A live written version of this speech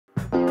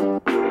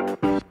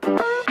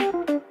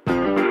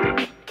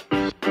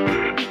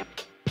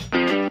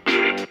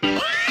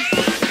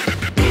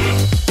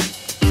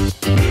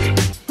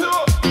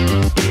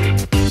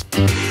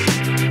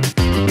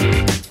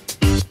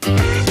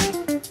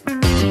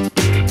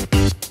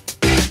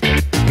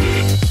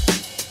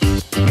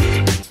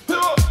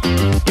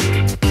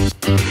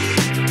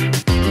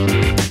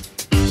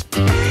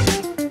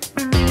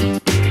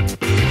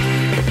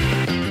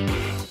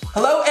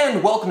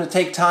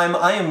Take Time.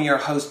 I am your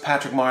host,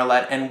 Patrick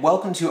Marlett, and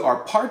welcome to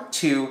our Part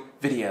 2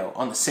 video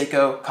on the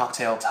Seiko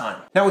Cocktail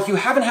Time. Now, if you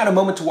haven't had a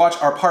moment to watch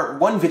our Part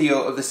 1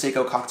 video of the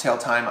Seiko Cocktail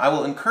Time, I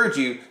will encourage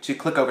you to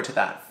click over to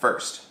that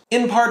first.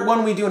 In Part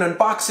 1, we do an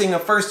unboxing, a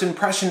first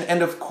impression,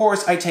 and of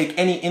course, I take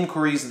any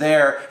inquiries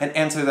there and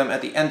answer them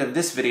at the end of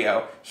this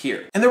video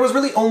here. And there was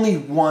really only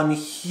one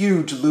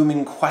huge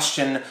looming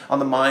question on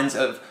the minds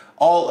of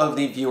all of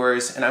the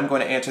viewers, and I'm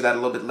going to answer that a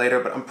little bit later,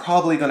 but I'm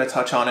probably going to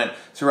touch on it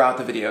throughout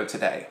the video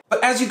today.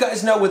 But as you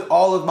guys know, with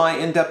all of my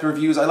in-depth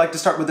reviews, I like to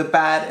start with the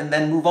bad and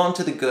then move on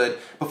to the good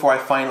before I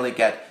finally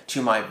get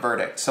to my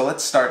verdict. So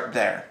let's start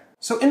there.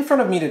 So in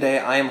front of me today,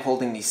 I am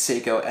holding the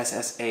Seiko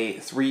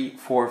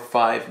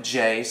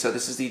SSA345J. So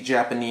this is the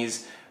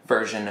Japanese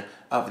version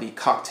of the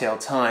Cocktail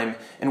Time,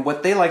 and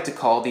what they like to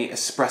call the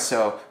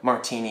Espresso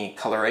Martini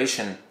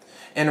coloration.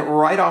 And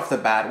right off the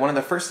bat, one of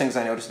the first things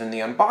I noticed in the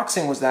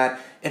unboxing was that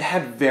it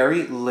had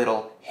very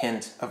little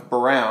hint of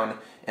brown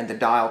in the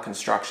dial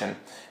construction.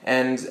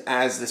 And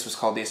as this was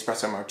called the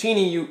Espresso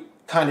Martini, you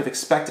kind of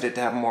expected it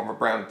to have more of a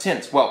brown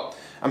tint. Well,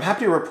 I'm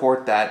happy to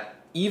report that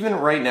even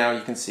right now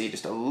you can see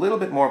just a little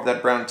bit more of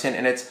that brown tint,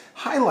 and it's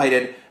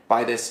highlighted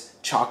by this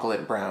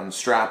chocolate brown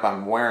strap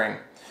I'm wearing.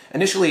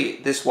 Initially,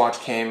 this watch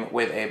came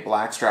with a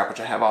black strap, which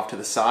I have off to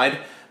the side,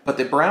 but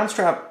the brown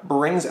strap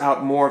brings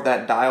out more of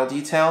that dial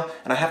detail,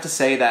 and I have to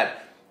say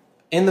that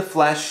in the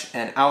flesh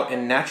and out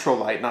in natural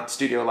light, not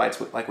studio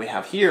lights like we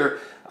have here,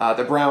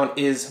 the brown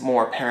is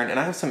more apparent, and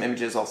I have some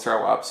images I'll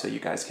throw up so you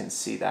guys can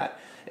see that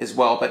as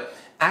well. But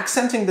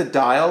accenting the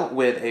dial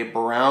with a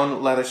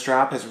brown leather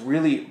strap has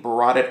really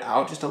brought it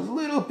out just a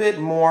little bit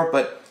more,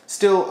 but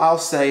still I'll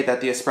say that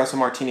the Espresso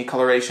Martini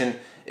coloration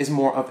is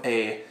more of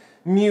a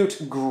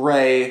mute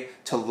gray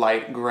to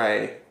light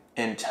gray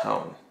in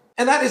tone.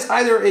 And that is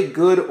either a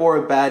good or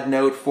a bad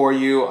note for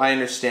you. I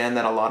understand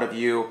that a lot of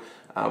you,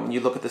 when you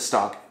look at the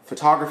stock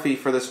photography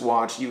for this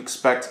watch, you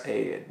expect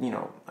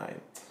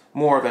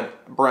more of a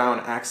brown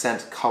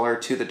accent color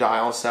to the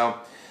dial. So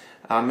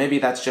maybe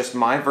that's just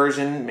my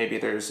version. Maybe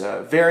there's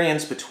a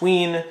variance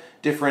between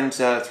different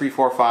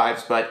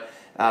 345s, but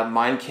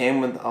mine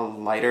came with a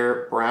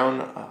lighter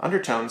brown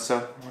undertone,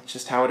 so that's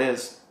just how it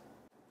is.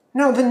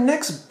 Now, the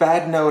next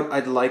bad note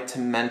I'd like to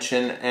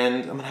mention,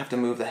 and I'm gonna have to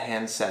move the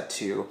handset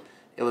to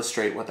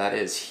illustrate what that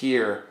is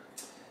here,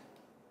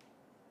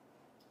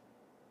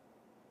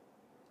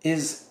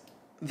 is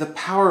the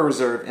power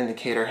reserve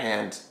indicator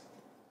hand.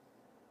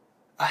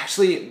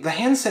 Actually, the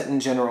handset in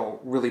general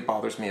really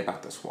bothers me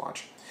about this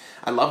watch.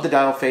 I love the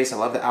dial face, I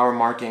love the hour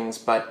markings,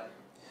 but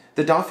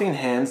the Dauphine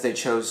hands they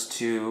chose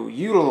to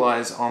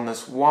utilize on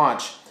this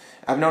watch,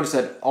 I've noticed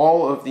that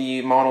all of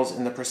the models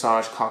in the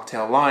Presage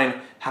Cocktail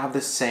line have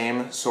the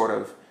same sort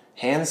of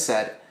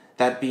handset,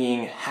 that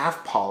being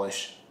half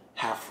polished,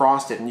 half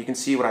frosted, and you can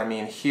see what I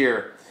mean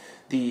here.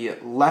 The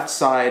left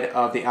side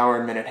of the hour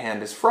and minute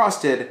hand is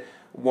frosted,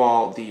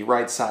 while the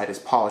right side is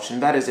polished,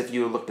 and that is if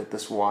you looked at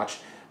this watch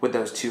with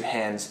those two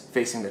hands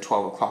facing the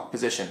 12 o'clock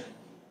position.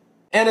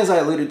 And as I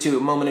alluded to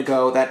a moment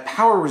ago, that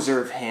power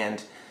reserve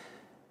hand,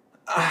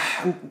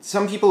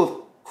 some people have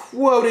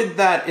quoted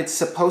that it's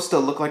supposed to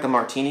look like a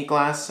martini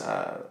glass,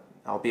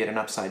 albeit an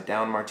upside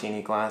down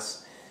martini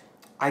glass.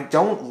 I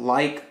don't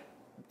like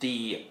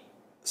the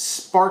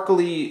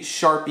sparkly,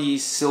 sharpie,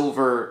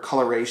 silver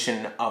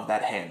coloration of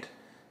that hand.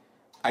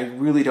 I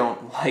really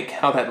don't like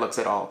how that looks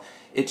at all.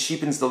 It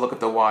cheapens the look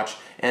of the watch,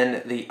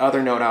 and the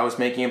other note I was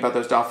making about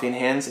those Dauphine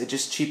hands, it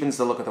just cheapens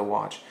the look of the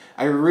watch.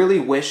 I really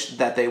wish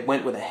that they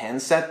went with a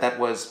handset that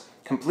was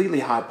completely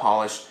high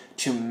polished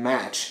to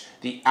match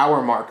the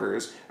hour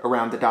markers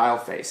around the dial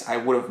face. I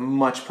would have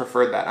much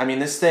preferred that. I mean,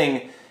 this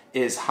thing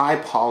is high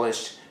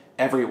polished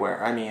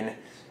everywhere. I mean,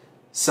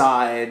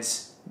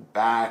 sides,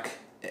 back,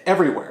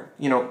 everywhere.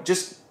 You know,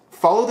 just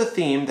follow the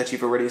theme that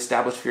you've already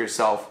established for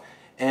yourself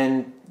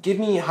and give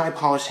me high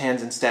polished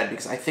hands instead,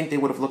 because I think they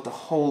would have looked a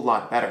whole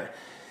lot better.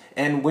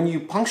 And when you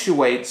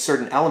punctuate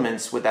certain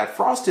elements with that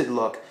frosted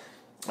look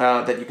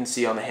that you can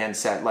see on the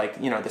handset, like,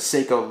 you know, the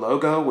Seiko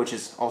logo, which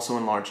is also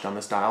enlarged on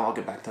this dial, I'll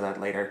get back to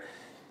that later,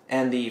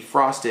 and the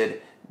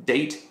frosted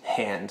date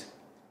hand,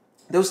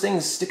 those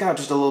things stick out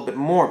just a little bit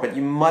more, but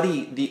you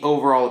muddy the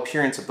overall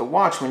appearance of the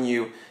watch when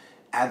you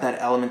add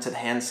that element to the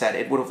handset.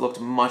 It would have looked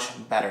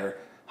much better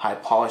high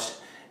polished.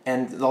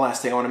 And the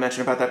last thing I want to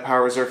mention about that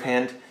power reserve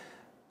hand,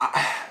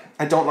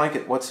 I don't like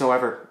it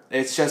whatsoever.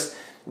 It's just,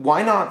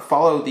 why not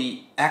follow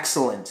the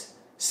excellent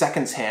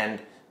seconds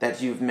hand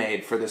that you've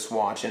made for this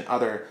watch and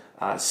other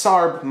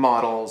SARB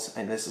models,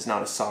 and this is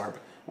not a SARB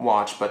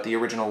watch, but the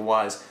original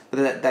was.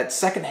 But that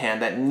second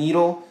hand, that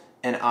needle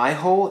and eye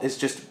hole is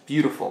just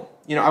beautiful.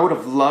 You know, I would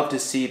have loved to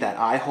see that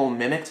eye hole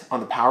mimicked on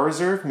the power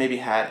reserve, maybe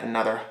had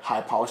another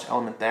high polished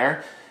element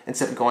there,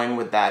 instead of going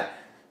with that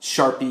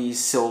Sharpie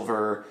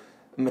silver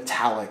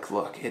metallic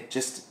look. It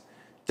just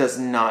does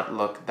not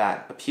look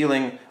that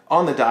appealing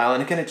on the dial,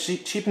 and again, it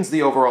cheapens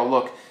the overall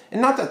look.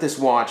 And not that this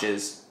watch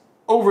is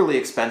overly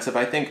expensive.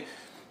 I think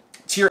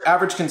to your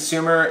average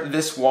consumer,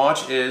 this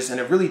watch is in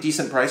a really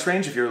decent price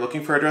range if you're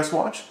looking for a dress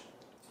watch.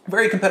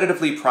 Very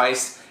competitively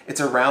priced,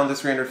 it's around the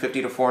 $350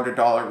 to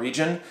 $400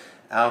 region.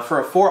 For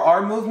a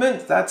 4R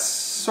movement, that's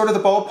sort of the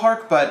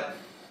ballpark, but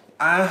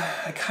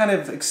I kind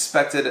of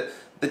expected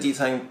the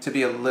detailing to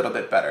be a little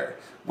bit better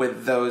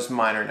with those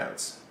minor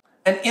notes.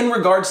 And in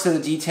regards to the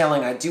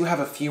detailing, I do have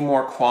a few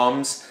more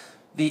qualms.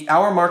 The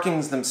hour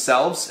markings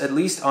themselves, at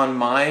least on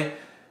my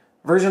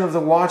version of the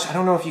watch, I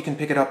don't know if you can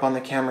pick it up on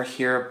the camera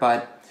here,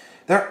 but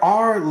there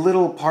are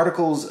little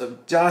particles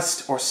of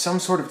dust or some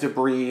sort of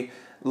debris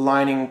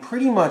lining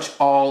pretty much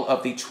all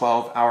of the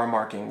 12-hour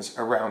markings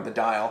around the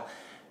dial.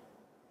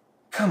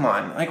 Come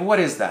on, like what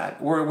is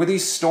that? Were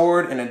these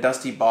stored in a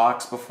dusty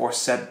box before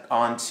set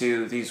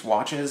onto these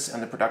watches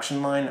and the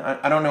production line?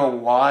 I don't know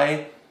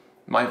why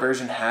my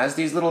version has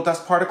these little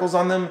dust particles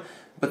on them,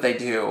 but they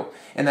do.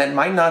 And that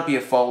might not be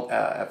a fault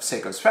of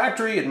Seiko's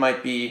factory. It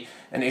might be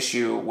an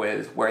issue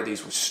with where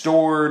these were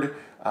stored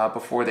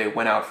before they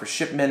went out for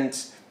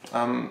shipment.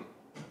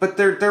 But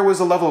there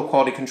was a level of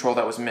quality control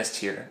that was missed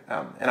here.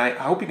 And I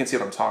hope you can see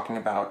what I'm talking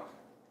about.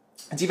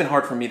 It's even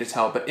hard for me to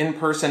tell, but in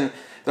person,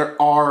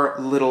 there are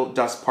little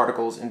dust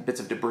particles and bits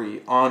of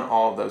debris on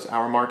all of those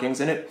hour markings,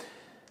 and it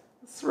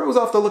throws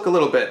off the look a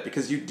little bit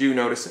because you do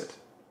notice it.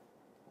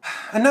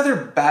 Another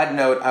bad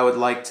note I would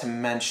like to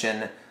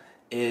mention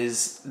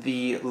is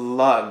the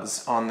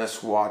lugs on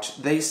this watch.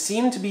 They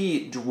seem to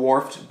be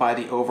dwarfed by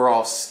the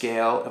overall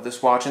scale of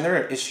this watch, and there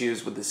are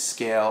issues with the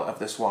scale of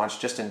this watch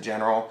just in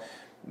general,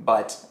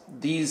 but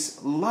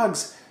these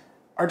lugs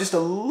are just a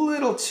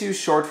little too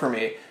short for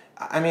me.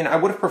 I mean, I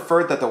would have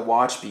preferred that the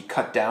watch be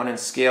cut down in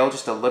scale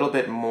just a little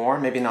bit more,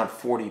 maybe not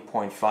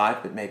 40.5,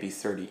 but maybe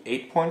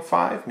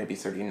 38.5, maybe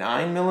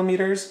 39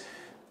 millimeters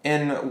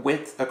in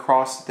width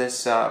across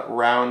this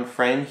round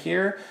frame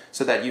here,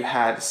 so that you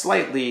had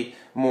slightly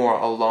more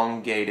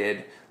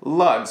elongated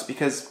lugs,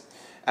 because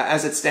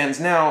as it stands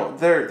now,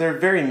 they're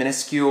very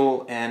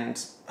minuscule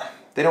and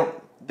they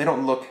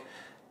don't look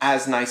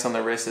as nice on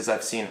the wrist as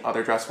I've seen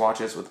other dress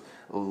watches with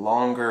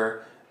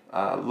longer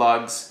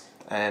lugs.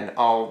 And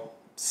I'll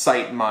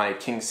cite my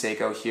King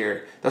Seiko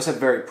here. Those have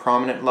very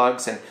prominent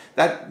lugs, and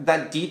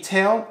that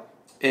detail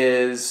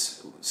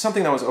is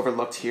something that was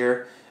overlooked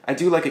here. I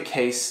do like a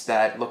case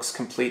that looks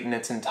complete in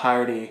its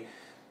entirety,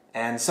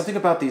 and something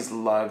about these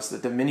lugs, the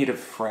diminutive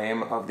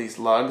frame of these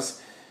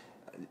lugs,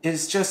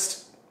 is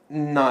just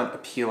not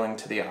appealing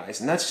to the eyes.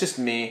 And that's just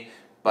me,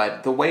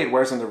 but the way it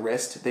wears on the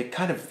wrist, they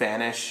kind of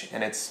vanish,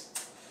 and it's,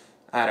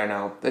 I don't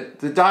know.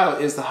 The dial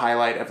is the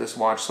highlight of this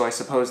watch, so I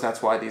suppose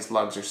that's why these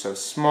lugs are so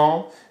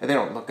small. And they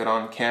don't look good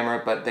on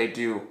camera, but they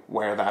do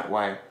wear that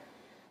way.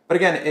 But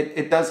again,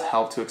 it does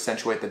help to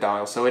accentuate the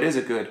dial, so it is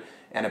a good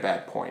and a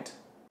bad point.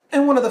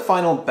 And one of the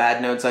final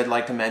bad notes I'd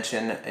like to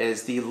mention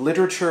is the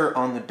literature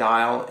on the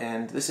dial,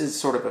 and this is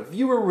sort of a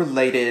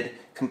viewer-related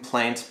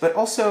complaint, but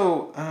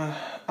also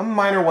a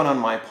minor one on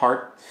my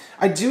part.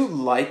 I do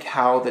like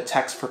how the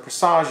text for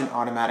Presage and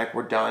Automatic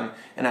were done,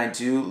 and I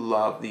do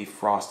love the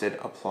frosted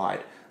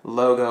applied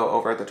logo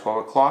over at the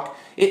 12 o'clock.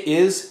 It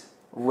is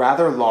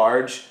rather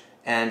large,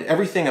 and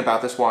everything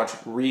about this watch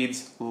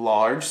reads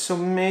large, so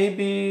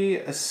maybe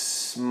a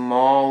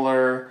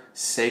smaller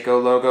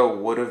Seiko logo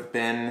would have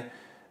been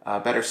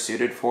better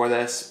suited for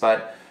this,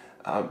 but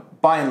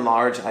by and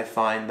large, I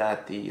find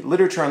that the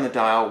literature on the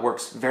dial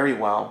works very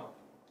well.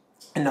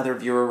 Another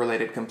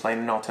viewer-related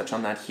complaint, and I'll touch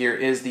on that here,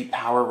 is the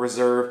power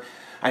reserve.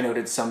 I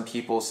noted some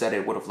people said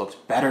it would have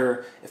looked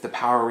better if the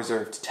power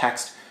reserve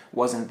text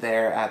wasn't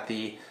there at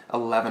the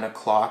 11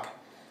 o'clock.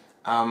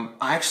 I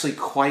actually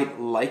quite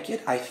like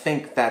it. I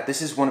think that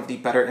this is one of the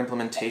better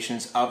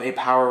implementations of a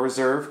power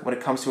reserve when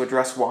it comes to a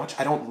dress watch.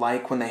 I don't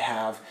like when they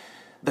have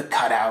the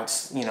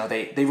cutouts, you know,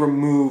 they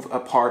remove a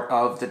part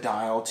of the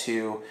dial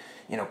to,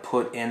 you know,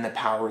 put in the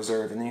power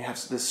reserve, and then you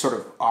have this sort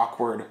of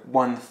awkward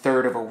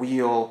 1/3 of a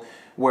wheel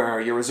where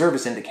your reserve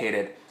is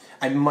indicated.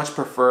 I much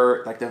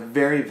prefer like the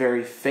very,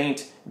 very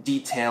faint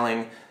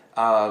detailing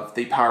of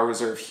the power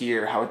reserve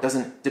here, how it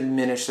doesn't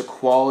diminish the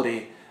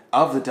quality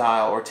of the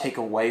dial or take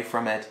away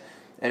from it,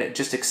 and it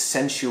just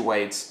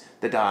accentuates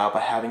the dial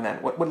by having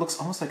that what looks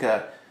almost like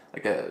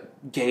a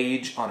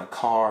gauge on a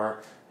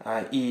car,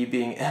 E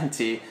being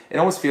empty. It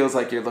almost feels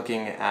like you're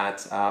looking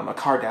at a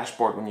car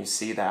dashboard when you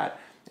see that,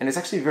 and it's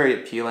actually very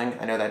appealing.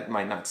 I know that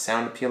might not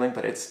sound appealing,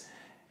 but it's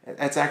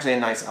actually a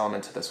nice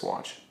element to this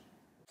watch.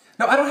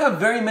 Now, I don't have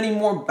very many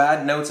more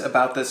bad notes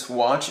about this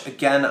watch.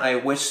 Again, I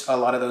wish a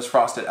lot of those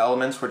frosted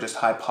elements were just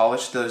high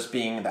polished, those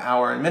being the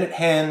hour and minute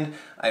hand.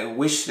 I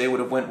wish they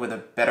would have went with a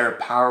better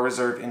power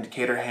reserve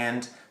indicator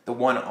hand. The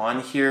one on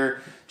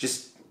here,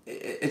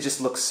 it just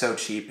looks so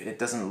cheap. It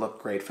doesn't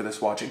look great for this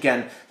watch.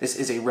 Again, this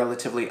is a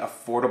relatively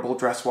affordable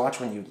dress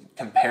watch when you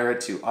compare it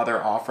to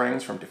other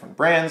offerings from different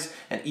brands,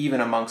 and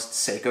even amongst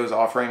Seiko's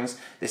offerings,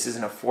 this is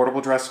an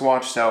affordable dress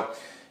watch, so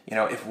you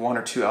know, if one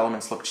or two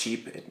elements look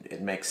cheap,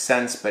 it makes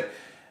sense, but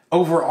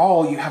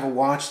overall, you have a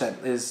watch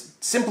that is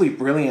simply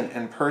brilliant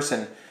in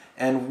person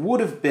and would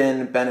have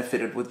been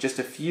benefited with just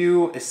a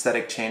few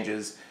aesthetic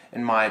changes,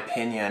 in my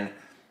opinion.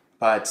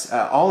 But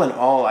all in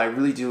all, I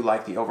really do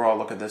like the overall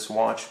look of this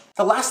watch.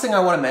 The last thing I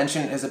want to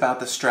mention is about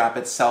the strap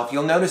itself.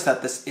 You'll notice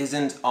that this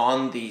isn't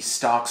on the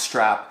stock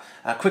strap.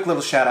 A quick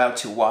little shout out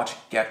to Watch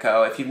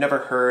Gecko. If you've never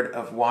heard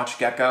of Watch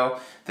Gecko,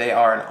 they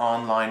are an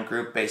online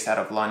group based out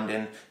of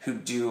London who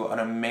do an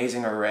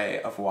amazing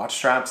array of watch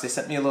straps. They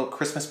sent me a little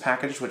Christmas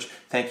package, which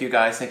thank you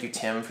guys, thank you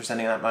Tim for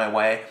sending that my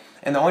way.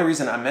 And the only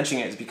reason I'm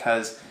mentioning it is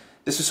because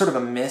this was sort of a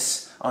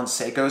miss on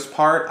Seiko's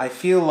part. I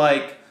feel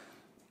like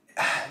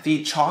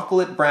the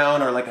chocolate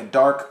brown or like a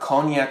dark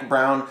cognac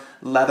brown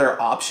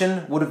leather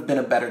option would have been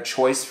a better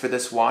choice for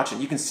this watch. And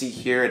you can see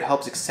here, it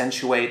helps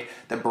accentuate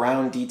the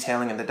brown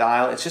detailing in the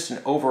dial. It's just an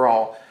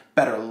overall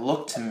better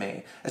look to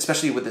me,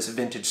 especially with this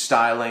vintage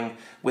styling,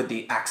 with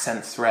the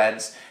accent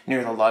threads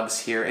near the lugs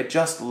here. It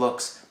just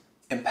looks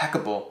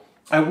impeccable.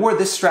 I wore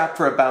this strap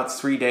for about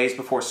 3 days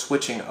before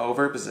switching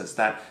over, because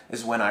that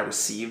is when I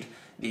received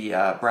the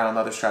brown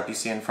leather strap you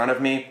see in front of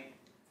me.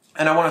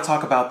 And I want to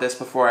talk about this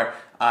before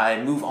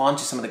I move on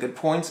to some of the good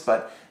points,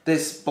 but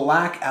this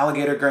black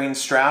alligator grain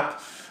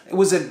strap, it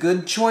was a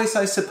good choice,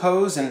 I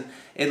suppose, and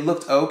it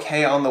looked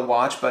okay on the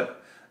watch,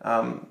 but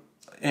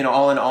you know,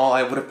 all in all,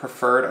 I would have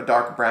preferred a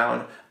dark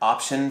brown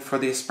option for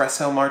the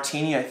espresso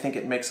martini. I think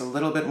it makes a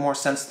little bit more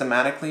sense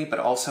thematically, but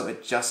also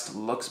it just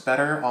looks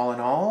better all in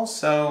all,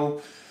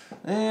 so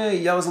yeah,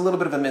 it was a little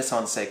bit of a miss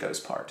on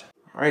Seiko's part.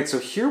 Alright, so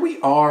here we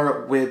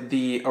are with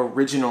the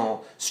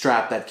original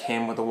strap that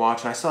came with the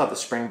watch, and I still have the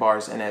spring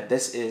bars in it.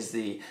 This is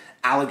the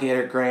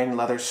alligator grain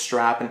leather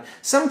strap, and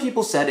some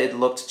people said it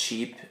looked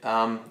cheap,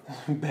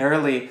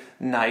 barely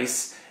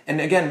nice. And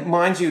again,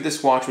 mind you,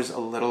 this watch was a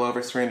little over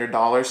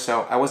 $300,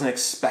 so I wasn't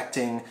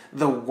expecting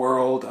the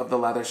world of the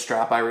leather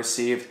strap I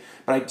received,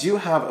 but I do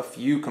have a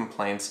few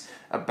complaints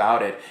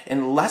about it,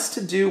 and less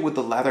to do with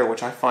the leather,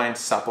 which I find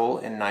supple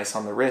and nice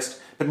on the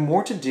wrist, but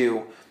more to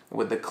do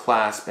with the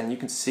clasp. And you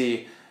can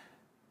see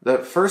the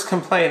first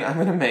complaint I'm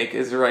going to make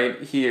is right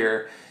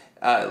here.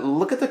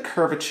 Look at the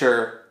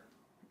curvature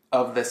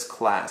of this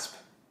clasp.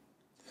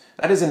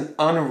 That is an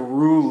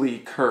unruly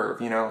curve.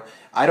 You know,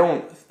 I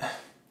don't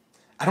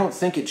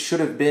think it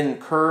should have been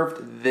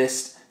curved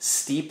this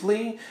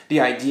steeply. The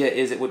idea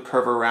is it would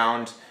curve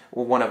around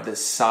one of the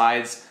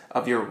sides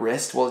of your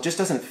wrist. Well, it just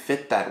doesn't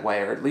fit that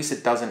way, or at least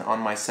it doesn't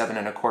on my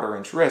 7¼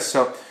 inch wrist.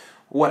 So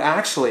what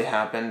actually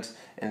happened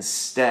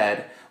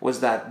instead was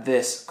that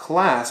this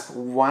clasp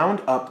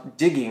wound up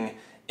digging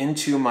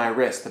into my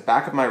wrist, the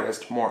back of my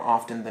wrist, more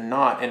often than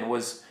not, and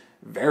was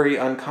very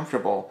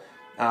uncomfortable.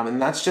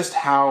 And that's just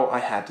how I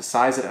had to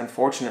size it,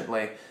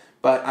 unfortunately.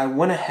 But I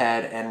went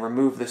ahead and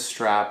removed the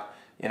strap,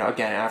 you know,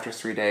 again, after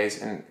 3 days,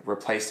 and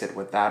replaced it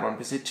with that one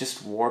because it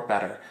just wore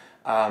better.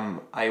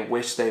 I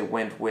wish they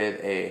went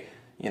with a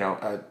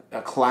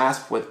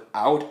clasp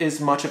without as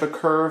much of a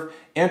curve,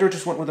 and or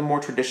just went with a more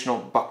traditional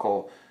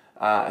buckle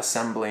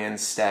assembly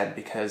instead,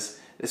 because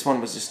this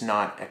one was just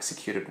not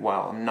executed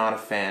well. I'm not a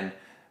fan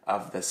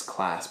of this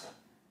clasp.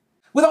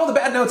 With all the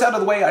bad notes out of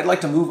the way, I'd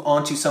like to move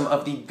on to some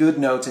of the good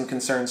notes and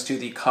concerns to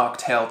the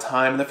cocktail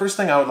time. And the first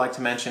thing I would like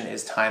to mention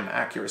is time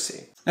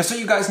accuracy. Now, so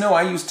you guys know,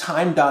 I use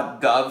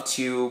time.gov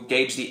to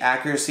gauge the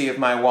accuracy of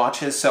my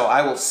watches, so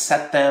I will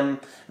set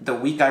them the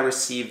week I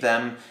receive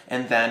them,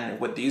 and then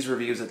with these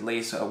reviews at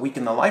least, a week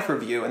in the life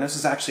review, and this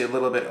is actually a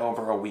little bit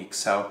over a week.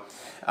 So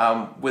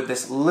with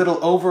this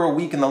little over a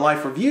week in the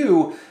life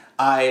review,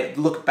 I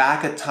look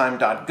back at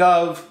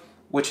time.gov,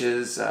 which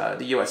is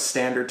the US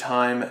Standard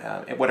Time,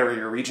 whatever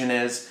your region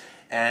is,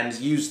 and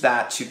use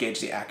that to gauge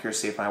the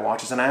accuracy of my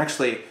watches. And I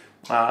actually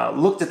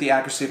looked at the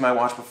accuracy of my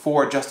watch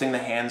before adjusting the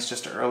hands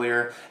just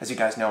earlier. As you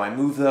guys know, I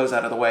moved those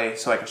out of the way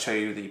so I can show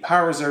you the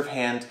power reserve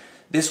hand.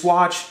 This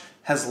watch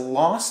has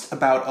lost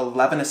about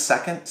 11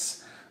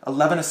 seconds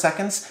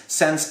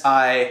since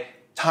I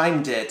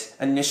timed it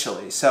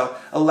initially. So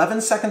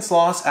 11 seconds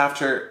loss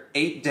after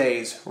 8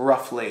 days,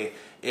 roughly,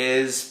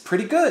 is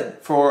pretty good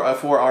for a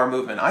 4-hour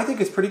movement. I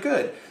think it's pretty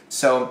good.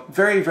 So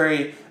very,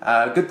 very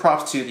good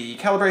props to the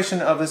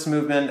calibration of this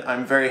movement.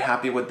 I'm very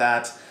happy with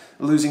that.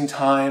 Losing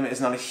time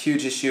is not a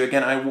huge issue.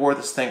 Again, I wore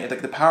this thing,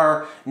 the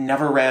power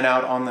never ran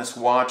out on this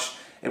watch.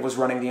 It was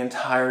running the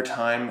entire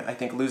time. I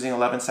think losing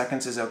 11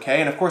 seconds is okay.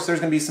 And of course, there's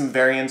gonna be some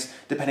variance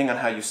depending on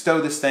how you stow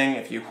this thing,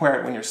 if you wear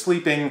it when you're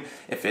sleeping,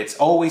 if it's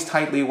always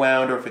tightly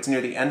wound, or if it's near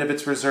the end of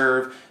its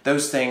reserve.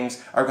 Those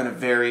things are gonna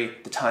vary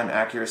the time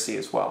accuracy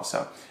as well.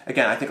 So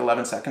again, I think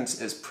 11 seconds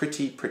is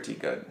pretty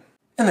good.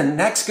 And the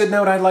next good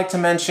note I'd like to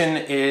mention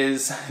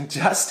is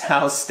just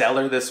how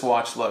stellar this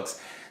watch looks.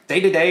 Day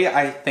to day,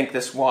 I think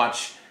this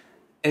watch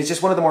is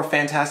just one of the more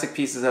fantastic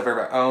pieces I've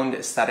ever owned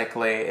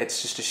aesthetically.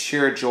 It's just a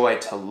sheer joy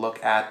to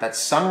look at. That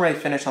sunray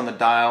finish on the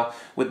dial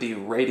with the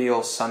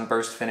radial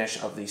sunburst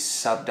finish of the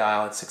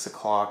sub-dial at 6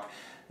 o'clock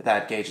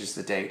that gauges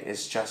the date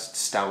is just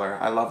stellar.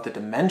 I love the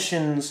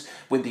dimensions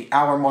with the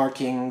hour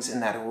markings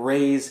and that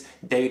raised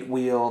date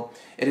wheel.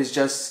 It is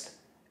just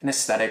an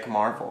aesthetic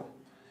marvel.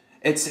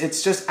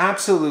 It's just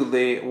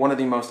absolutely one of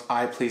the most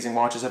eye-pleasing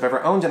watches I've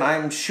ever owned, and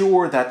I'm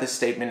sure that this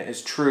statement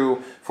is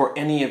true for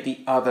any of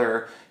the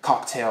other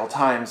cocktail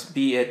times,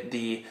 be it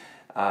the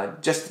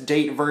just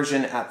date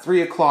version at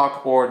 3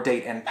 o'clock or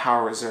date and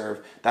power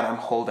reserve that I'm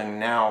holding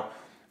now.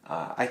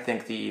 I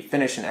think the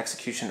finish and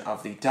execution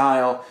of the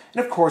dial,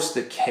 and of course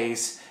the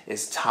case,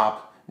 is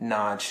top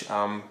notch.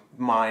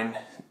 Mine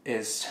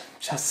is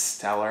just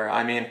stellar.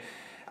 I mean,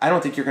 I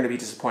don't think you're going to be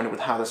disappointed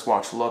with how this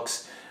watch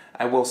looks.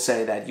 I will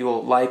say that you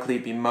will likely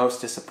be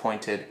most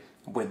disappointed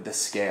with the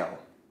scale.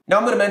 Now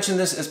I'm going to mention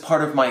this as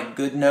part of my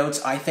good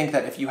notes. I think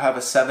that if you have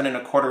a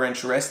 7¼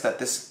 inch wrist, that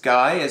this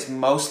guy is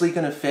mostly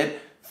going to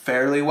fit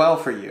fairly well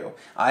for you.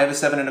 I have a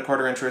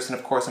 7¼ inch wrist, and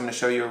of course I'm going to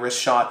show you a wrist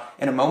shot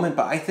in a moment,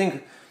 but I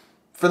think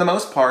for the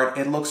most part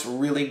it looks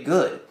really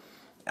good.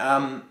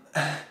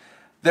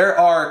 There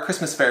are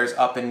Christmas fairs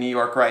up in New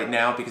York right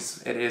now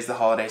because it is the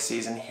holiday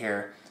season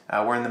here.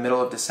 We're in the middle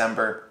of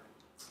December,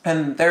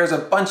 and there's a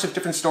bunch of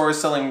different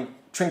stores selling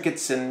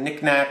trinkets and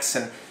knickknacks,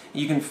 and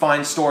you can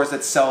find stores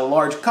that sell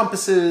large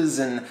compasses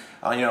and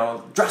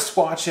dress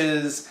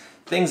watches,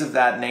 things of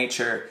that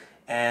nature.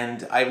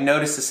 And I've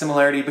noticed a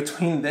similarity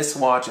between this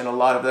watch and a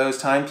lot of those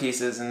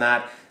timepieces in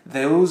that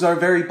those are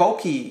very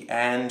bulky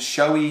and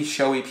showy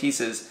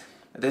pieces.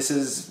 This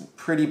is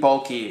pretty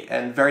bulky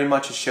and very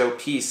much a show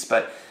piece,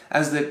 but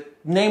as the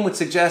name would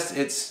suggest,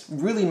 it's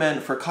really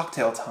meant for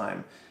cocktail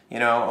time. You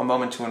know, a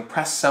moment to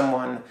impress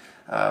someone,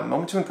 a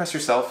moment to impress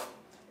yourself.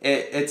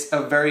 It's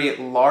a very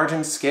large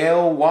in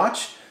scale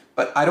watch,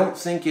 but I don't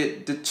think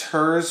it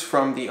deters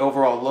from the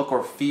overall look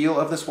or feel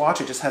of this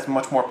watch. It just has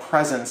much more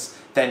presence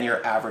than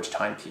your average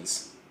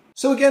timepiece.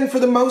 So again, for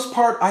the most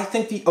part, I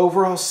think the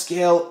overall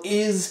scale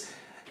is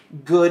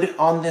good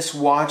on this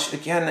watch.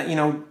 Again, you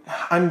know,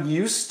 I'm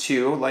used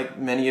to, like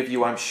many of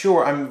you I'm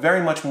sure, I'm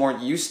very much more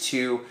used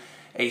to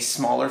a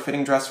smaller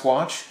fitting dress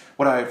watch.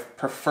 Would I have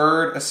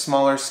preferred a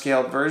smaller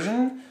scaled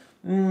version?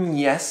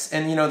 Yes,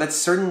 and you know, that's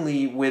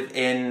certainly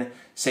within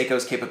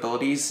Seiko's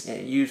capabilities.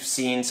 You've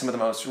seen some of the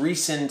most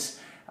recent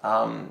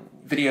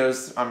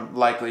videos, I'm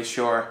likely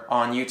sure,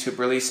 on YouTube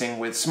releasing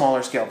with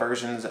smaller scale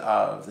versions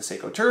of the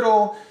Seiko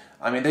Turtle.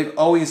 I mean, they've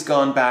always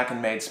gone back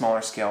and made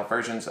smaller scale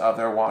versions of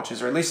their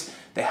watches, or at least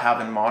they have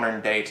in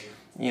modern date,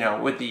 you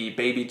know, with the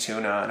baby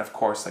tuna and of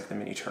course like the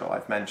mini turtle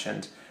I've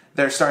mentioned.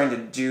 They're starting to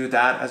do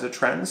that as a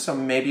trend, so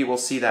maybe we'll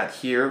see that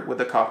here with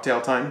the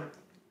cocktail time.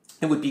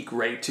 It would be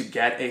great to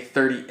get a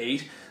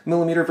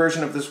 38mm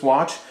version of this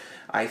watch.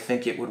 I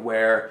think it would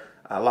wear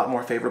a lot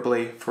more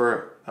favorably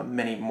for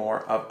many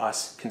more of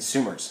us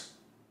consumers.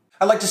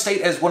 I'd like to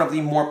state as one of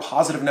the more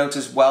positive notes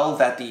as well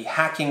that the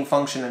hacking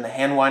function and the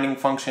hand winding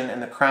function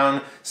and the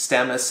crown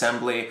stem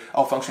assembly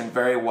all function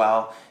very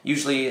well.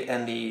 Usually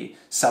in the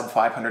sub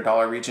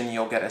 $500 region,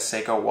 you'll get a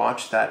Seiko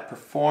watch that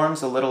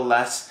performs a little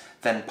less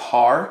than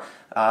par.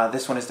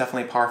 This one is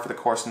definitely par for the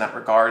course in that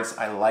regards.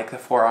 I like the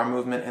forearm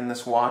movement in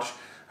this watch.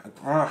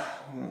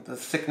 The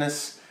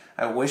thickness,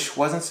 I wish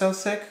wasn't so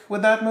thick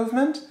with that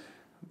movement,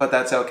 but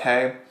that's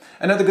okay.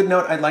 Another good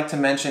note I'd like to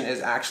mention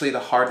is actually the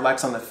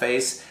hardlex on the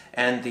face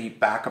and the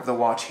back of the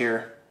watch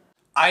here.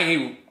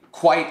 I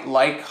quite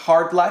like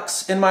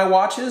hardlex in my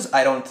watches.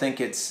 I don't think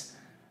it's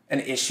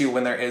an issue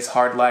when there is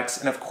hardlex,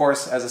 and of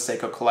course as a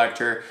Seiko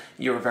collector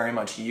you're very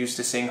much used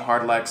to seeing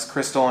hardlex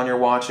crystal on your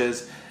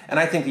watches, and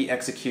I think the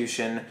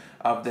execution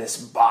of this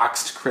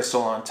boxed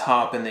crystal on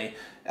top and the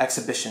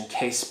exhibition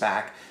case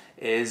back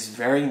is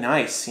very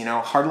nice. You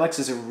know, hardlex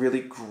is a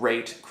really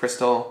great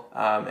crystal.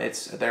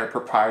 It's their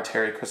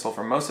proprietary crystal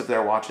for most of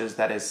their watches,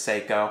 that is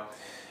Seiko.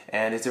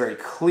 And it's very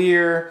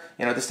clear.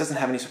 You know, this doesn't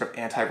have any sort of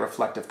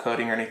anti-reflective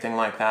coating or anything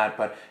like that,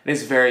 but it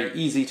is very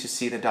easy to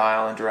see the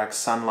dial in direct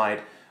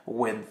sunlight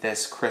with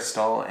this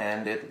crystal,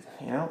 and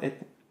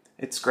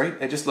it's great.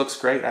 It just looks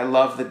great. I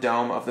love the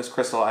dome of this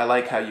crystal. I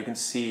like how you can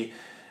see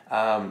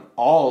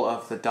all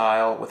of the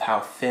dial with how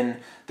thin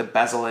the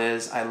bezel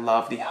is. I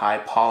love the high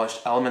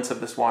polished elements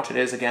of this watch. It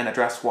is, again, a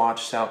dress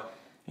watch, so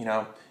you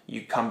know,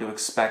 you come to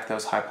expect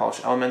those high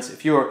polished elements.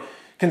 If you're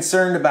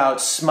concerned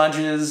about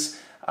smudges,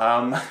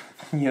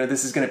 you know,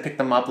 this is going to pick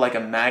them up like a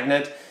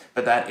magnet,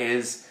 but that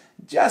is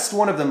just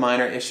one of the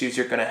minor issues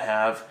you're going to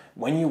have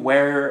when you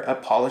wear a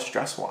polished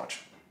dress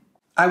watch.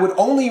 I would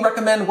only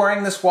recommend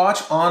wearing this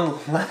watch on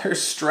leather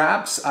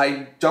straps.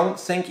 I don't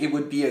think it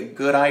would be a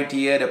good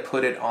idea to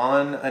put it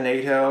on a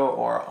NATO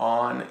or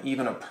on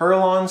even a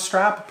Perlon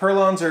strap.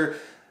 Perlons are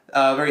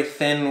very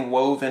thin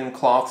woven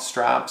cloth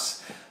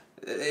straps.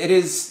 It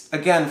is,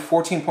 again,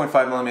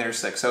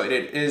 14.5mm thick, so it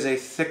is a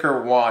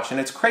thicker watch, and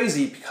it's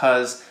crazy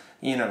because,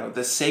 you know,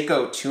 the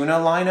Seiko Tuna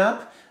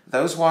lineup,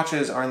 those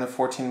watches are in the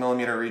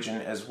 14mm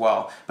region as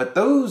well. But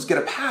those get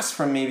a pass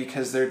from me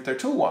because they're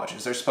tool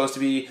watches. They're supposed to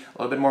be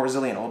a little bit more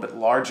resilient, a little bit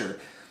larger.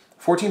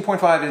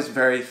 14.5 is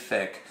very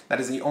thick. That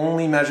is the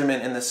only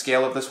measurement in the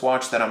scale of this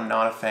watch that I'm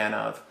not a fan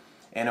of.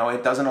 You know,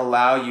 it doesn't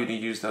allow you to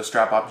use those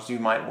strap options you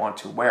might want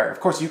to wear. Of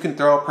course, you can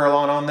throw a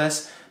Perlon on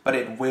this, but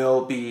it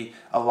will be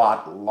a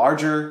lot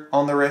larger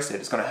on the wrist.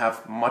 It is going to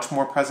have much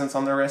more presence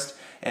on the wrist,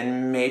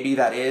 and maybe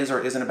that is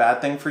or isn't a bad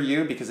thing for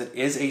you because it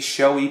is a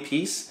showy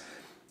piece.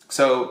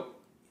 So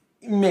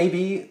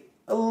maybe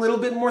a little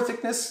bit more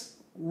thickness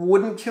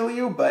wouldn't kill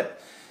you,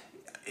 but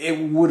it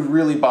would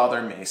really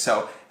bother me.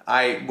 So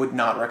I would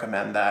not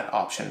recommend that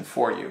option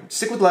for you.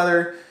 Stick with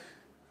leather,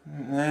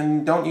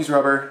 and don't use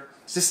rubber.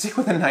 Just stick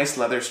with a nice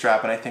leather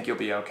strap and I think you'll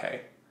be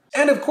okay.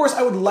 And of course,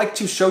 I would like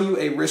to show you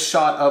a wrist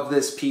shot of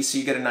this piece so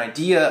you get an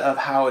idea of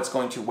how it's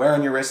going to wear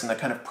on your wrist and the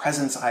kind of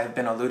presence I've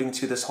been alluding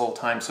to this whole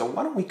time. So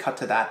why don't we cut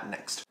to that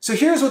next? So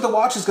here's what the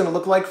watch is going to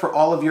look like for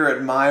all of your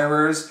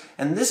admirers,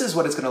 and this is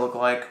what it's going to look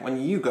like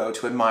when you go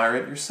to admire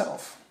it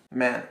yourself.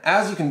 Man,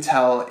 as you can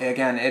tell,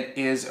 again, it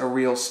is a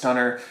real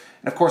stunner.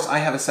 And of course, I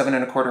have a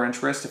 7¼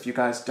 inch wrist. If you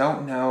guys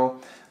don't know,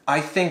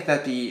 I think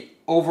that the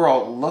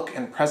overall look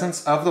and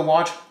presence of the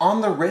watch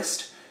on the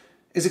wrist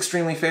is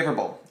extremely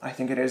favorable. I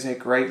think it is a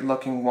great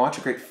looking watch,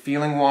 a great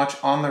feeling watch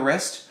on the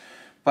wrist,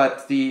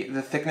 but the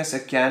thickness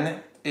again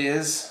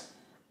is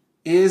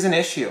an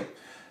issue.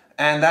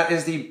 And that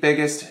is the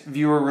biggest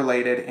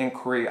viewer-related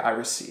inquiry I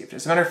received.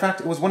 As a matter of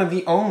fact, it was one of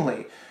the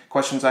only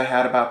questions I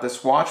had about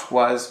this watch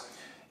was,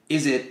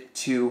 is it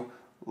too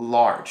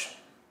large?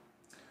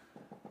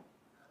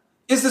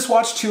 Is this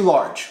watch too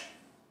large?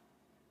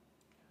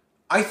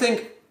 I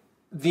think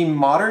the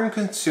modern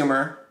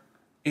consumer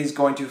is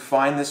going to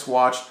find this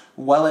watch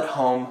well at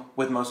home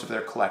with most of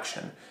their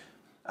collection.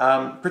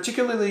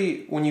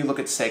 Particularly when you look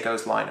at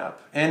Seiko's lineup.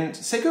 And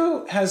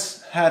Seiko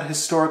has had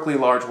historically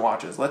large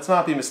watches, let's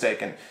not be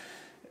mistaken.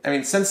 I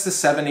mean, since the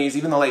 70s,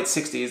 even the late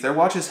 60s, their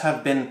watches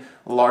have been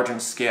large in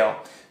scale.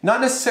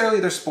 Not necessarily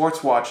their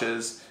sports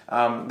watches,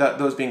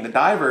 those being the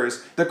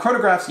divers. The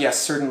chronographs,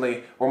 yes,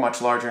 certainly were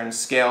much larger in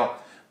scale,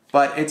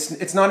 but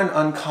it's not an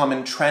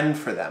uncommon trend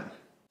for them.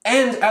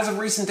 And as of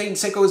recent date,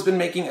 Seiko has been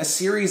making a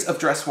series of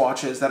dress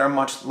watches that are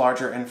much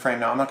larger in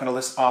frame. Now, I'm not going to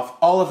list off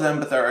all of them,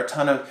 but there are a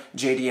ton of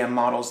JDM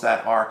models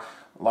that are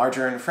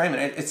larger in frame.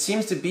 And it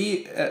seems to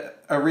be a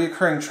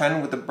reoccurring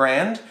trend with the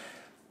brand,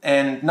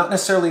 and not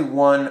necessarily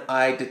one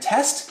I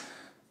detest,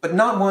 but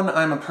not one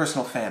I'm a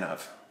personal fan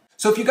of.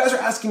 So if you guys are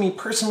asking me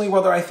personally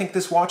whether I think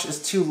this watch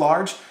is too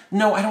large,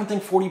 no, I don't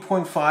think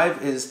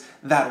 40.5 is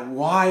that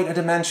wide a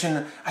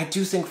dimension. I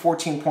do think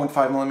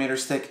 14.5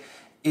 millimeters thick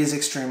is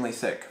extremely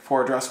thick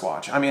for a dress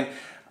watch. I mean,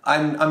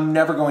 I'm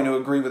never going to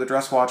agree with a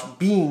dress watch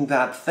being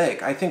that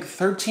thick. I think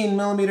 13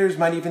 millimeters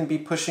might even be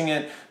pushing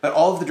it, but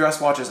all of the dress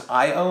watches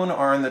I own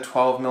are in the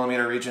 12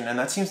 millimeter region, and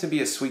that seems to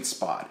be a sweet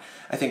spot.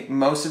 I think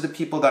most of the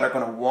people that are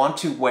going to want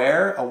to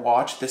wear a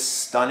watch this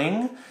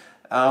stunning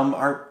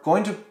are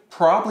going to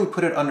probably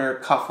put it under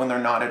a cuff when they're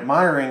not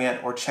admiring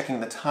it or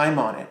checking the time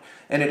on it.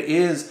 And it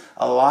is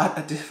a lot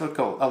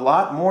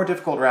more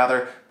difficult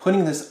rather,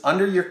 putting this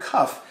under your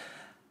cuff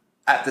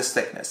at this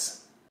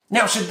thickness.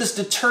 Now, should this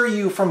deter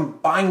you from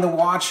buying the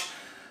watch?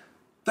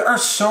 There are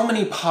so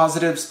many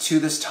positives to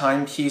this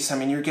timepiece. I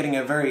mean, you're getting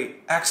a very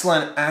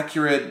excellent,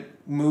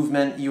 accurate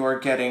movement. You are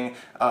getting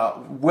a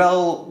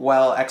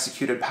well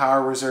executed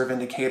power reserve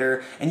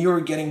indicator, and you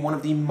are getting one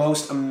of the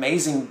most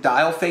amazing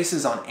dial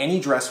faces on any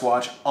dress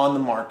watch on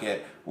the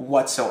market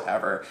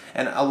whatsoever.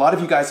 And a lot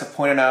of you guys have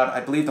pointed out,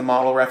 I believe the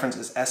model reference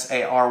is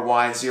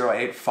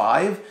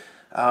SSA345.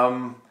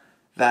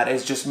 That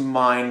is just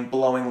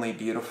mind-blowingly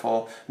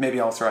beautiful. Maybe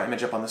I'll throw an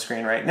image up on the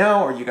screen right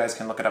now, or you guys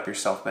can look it up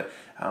yourself, but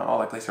I'll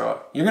likely throw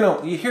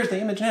it. Here's the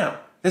image now.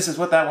 This is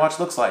what that watch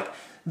looks like.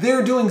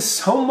 They're doing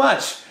so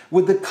much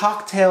with the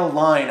cocktail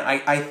line.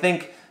 I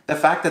think the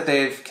fact that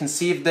they've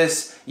conceived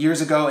this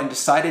years ago and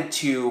decided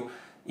to,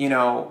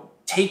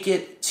 take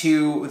it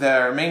to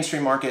their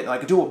mainstream market,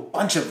 like do a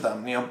bunch of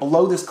them,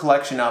 blow this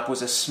collection up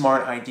was a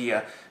smart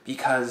idea,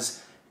 because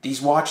these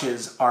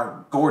watches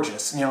are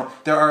gorgeous.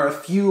 There are a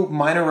few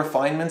minor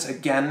refinements,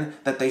 again,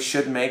 that they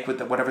should make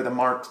with whatever the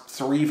Mark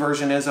III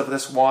version is of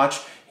this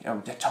watch.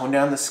 Tone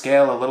down the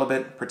scale a little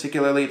bit,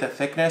 particularly the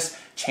thickness,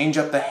 change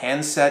up the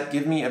handset,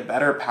 give me a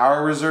better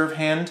power reserve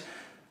hand,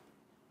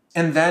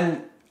 and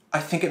then I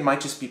think it might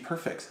just be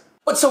perfect.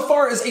 But so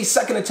far as a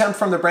second attempt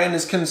from the brand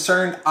is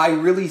concerned, I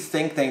really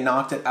think they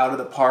knocked it out of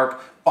the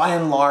park. By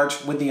and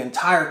large, with the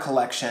entire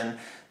collection,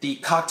 the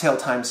Cocktail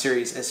Time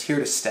series is here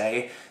to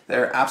stay.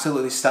 They're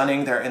absolutely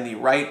stunning. They're in the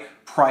right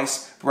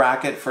price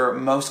bracket for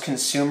most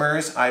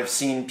consumers. I've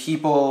seen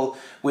people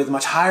with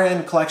much higher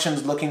end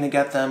collections looking to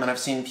get them, and I've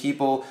seen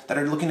people that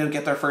are looking to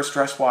get their first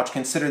dress watch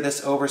consider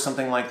this over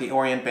something like the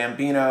Orient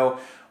Bambino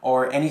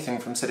or anything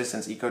from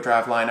Citizen's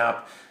EcoDrive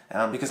lineup.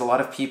 Because a lot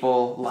of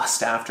people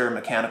lust after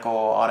mechanical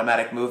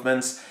automatic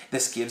movements.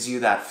 This gives you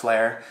that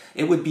flair.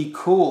 It would be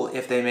cool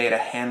if they made a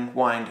hand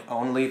wind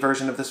only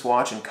version of this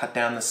watch and cut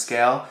down the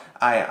scale.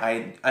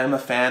 I am a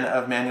fan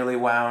of manually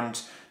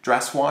wound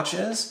dress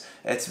watches.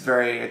 It's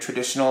very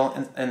traditional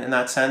in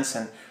that sense,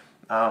 and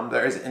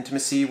there is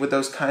intimacy with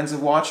those kinds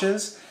of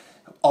watches.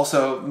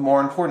 Also,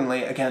 more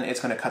importantly, again, it's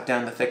going to cut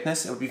down the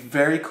thickness. It would be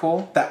very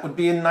cool. That would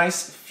be a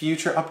nice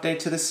future update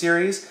to the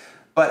series.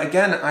 But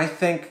again, I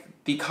think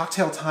the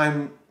Cocktail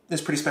Time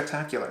is pretty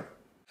spectacular.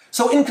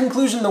 So in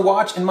conclusion, the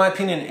watch, in my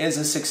opinion, is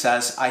a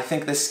success. I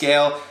think the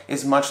scale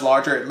is much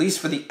larger, at least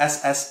for the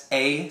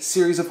SSA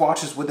series of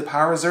watches with the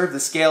power reserve. The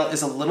scale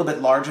is a little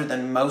bit larger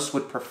than most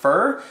would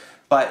prefer,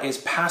 but is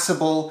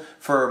passable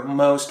for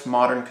most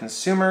modern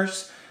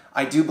consumers.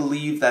 I do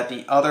believe that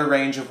the other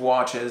range of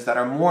watches that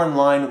are more in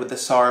line with the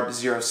SARB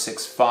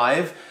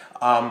 065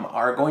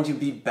 are going to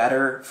be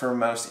better for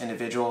most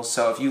individuals.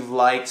 So if you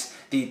liked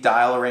the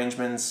dial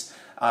arrangements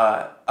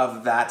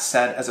of that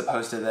set as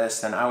opposed to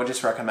this, then I would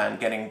just recommend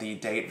getting the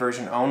date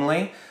version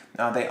only.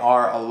 They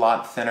are a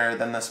lot thinner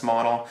than this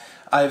model.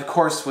 I, of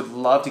course, would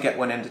love to get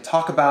one in to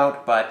talk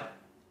about, but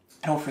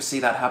I don't foresee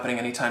that happening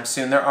anytime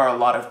soon. There are a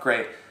lot of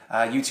great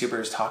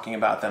YouTubers talking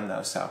about them,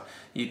 though, so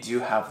you do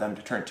have them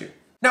to turn to.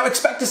 Now,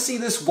 expect to see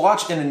this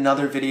watch in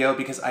another video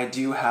because I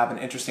do have an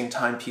interesting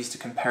timepiece to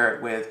compare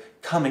it with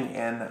coming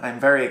in. I'm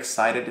very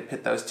excited to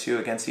pit those two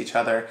against each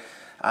other,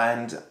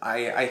 and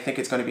I think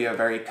it's going to be a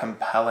very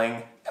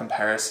compelling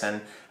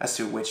comparison as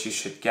to which you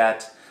should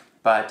get.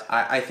 But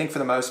I think for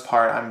the most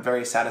part, I'm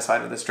very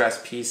satisfied with this dress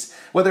piece.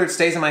 Whether it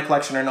stays in my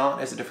collection or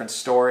not is a different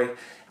story.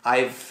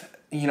 I've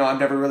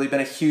never really been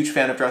a huge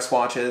fan of dress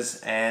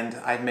watches, and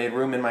I've made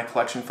room in my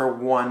collection for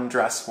one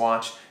dress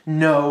watch.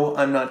 No,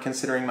 I'm not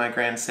considering my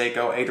Grand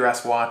Seiko a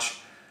dress watch,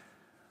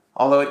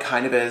 although it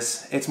kind of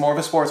is. It's more of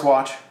a sports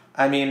watch.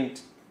 I mean,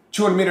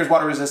 200 meters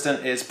water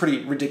resistant is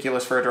pretty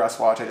ridiculous for a dress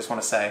watch, I just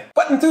want to say.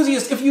 But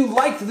enthusiasts, if you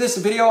liked this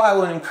video, I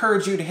will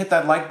encourage you to hit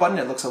that like button.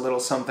 It looks a little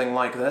something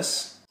like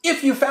this.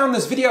 If you found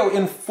this video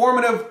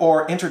informative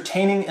or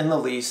entertaining in the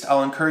least,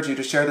 I'll encourage you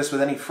to share this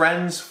with any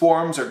friends,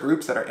 forums, or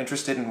groups that are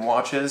interested in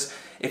watches.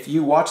 If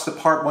you watched the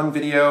part 1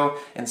 video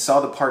and saw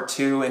the part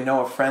 2 and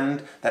know a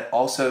friend that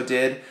also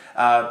did,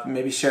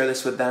 maybe share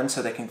this with them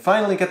so they can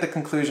finally get the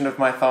conclusion of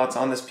my thoughts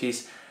on this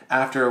piece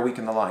after a week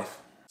in the life.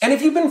 And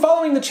if you've been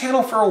following the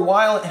channel for a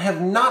while and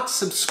have not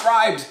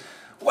subscribed,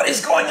 what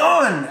is going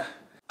on?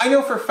 I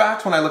know for a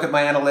fact when I look at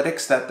my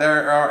analytics that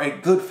there are a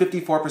good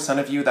 54%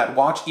 of you that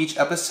watch each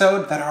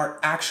episode that are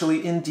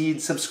actually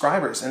indeed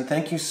subscribers. And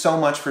thank you so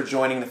much for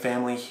joining the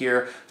family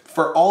here.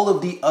 For all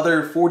of the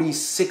other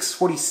 46,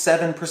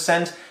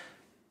 47%,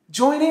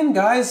 join in,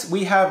 guys.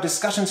 We have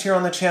discussions here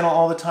on the channel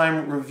all the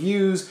time,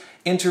 reviews,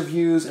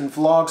 interviews, and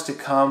vlogs to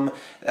come.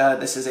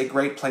 This is a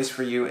great place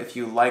for you if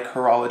you like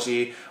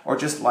horology or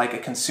just like a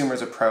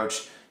consumer's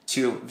approach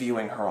to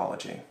viewing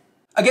horology.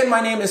 Again,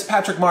 my name is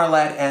Patrick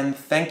Marlatt, and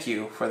thank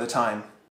you for the time.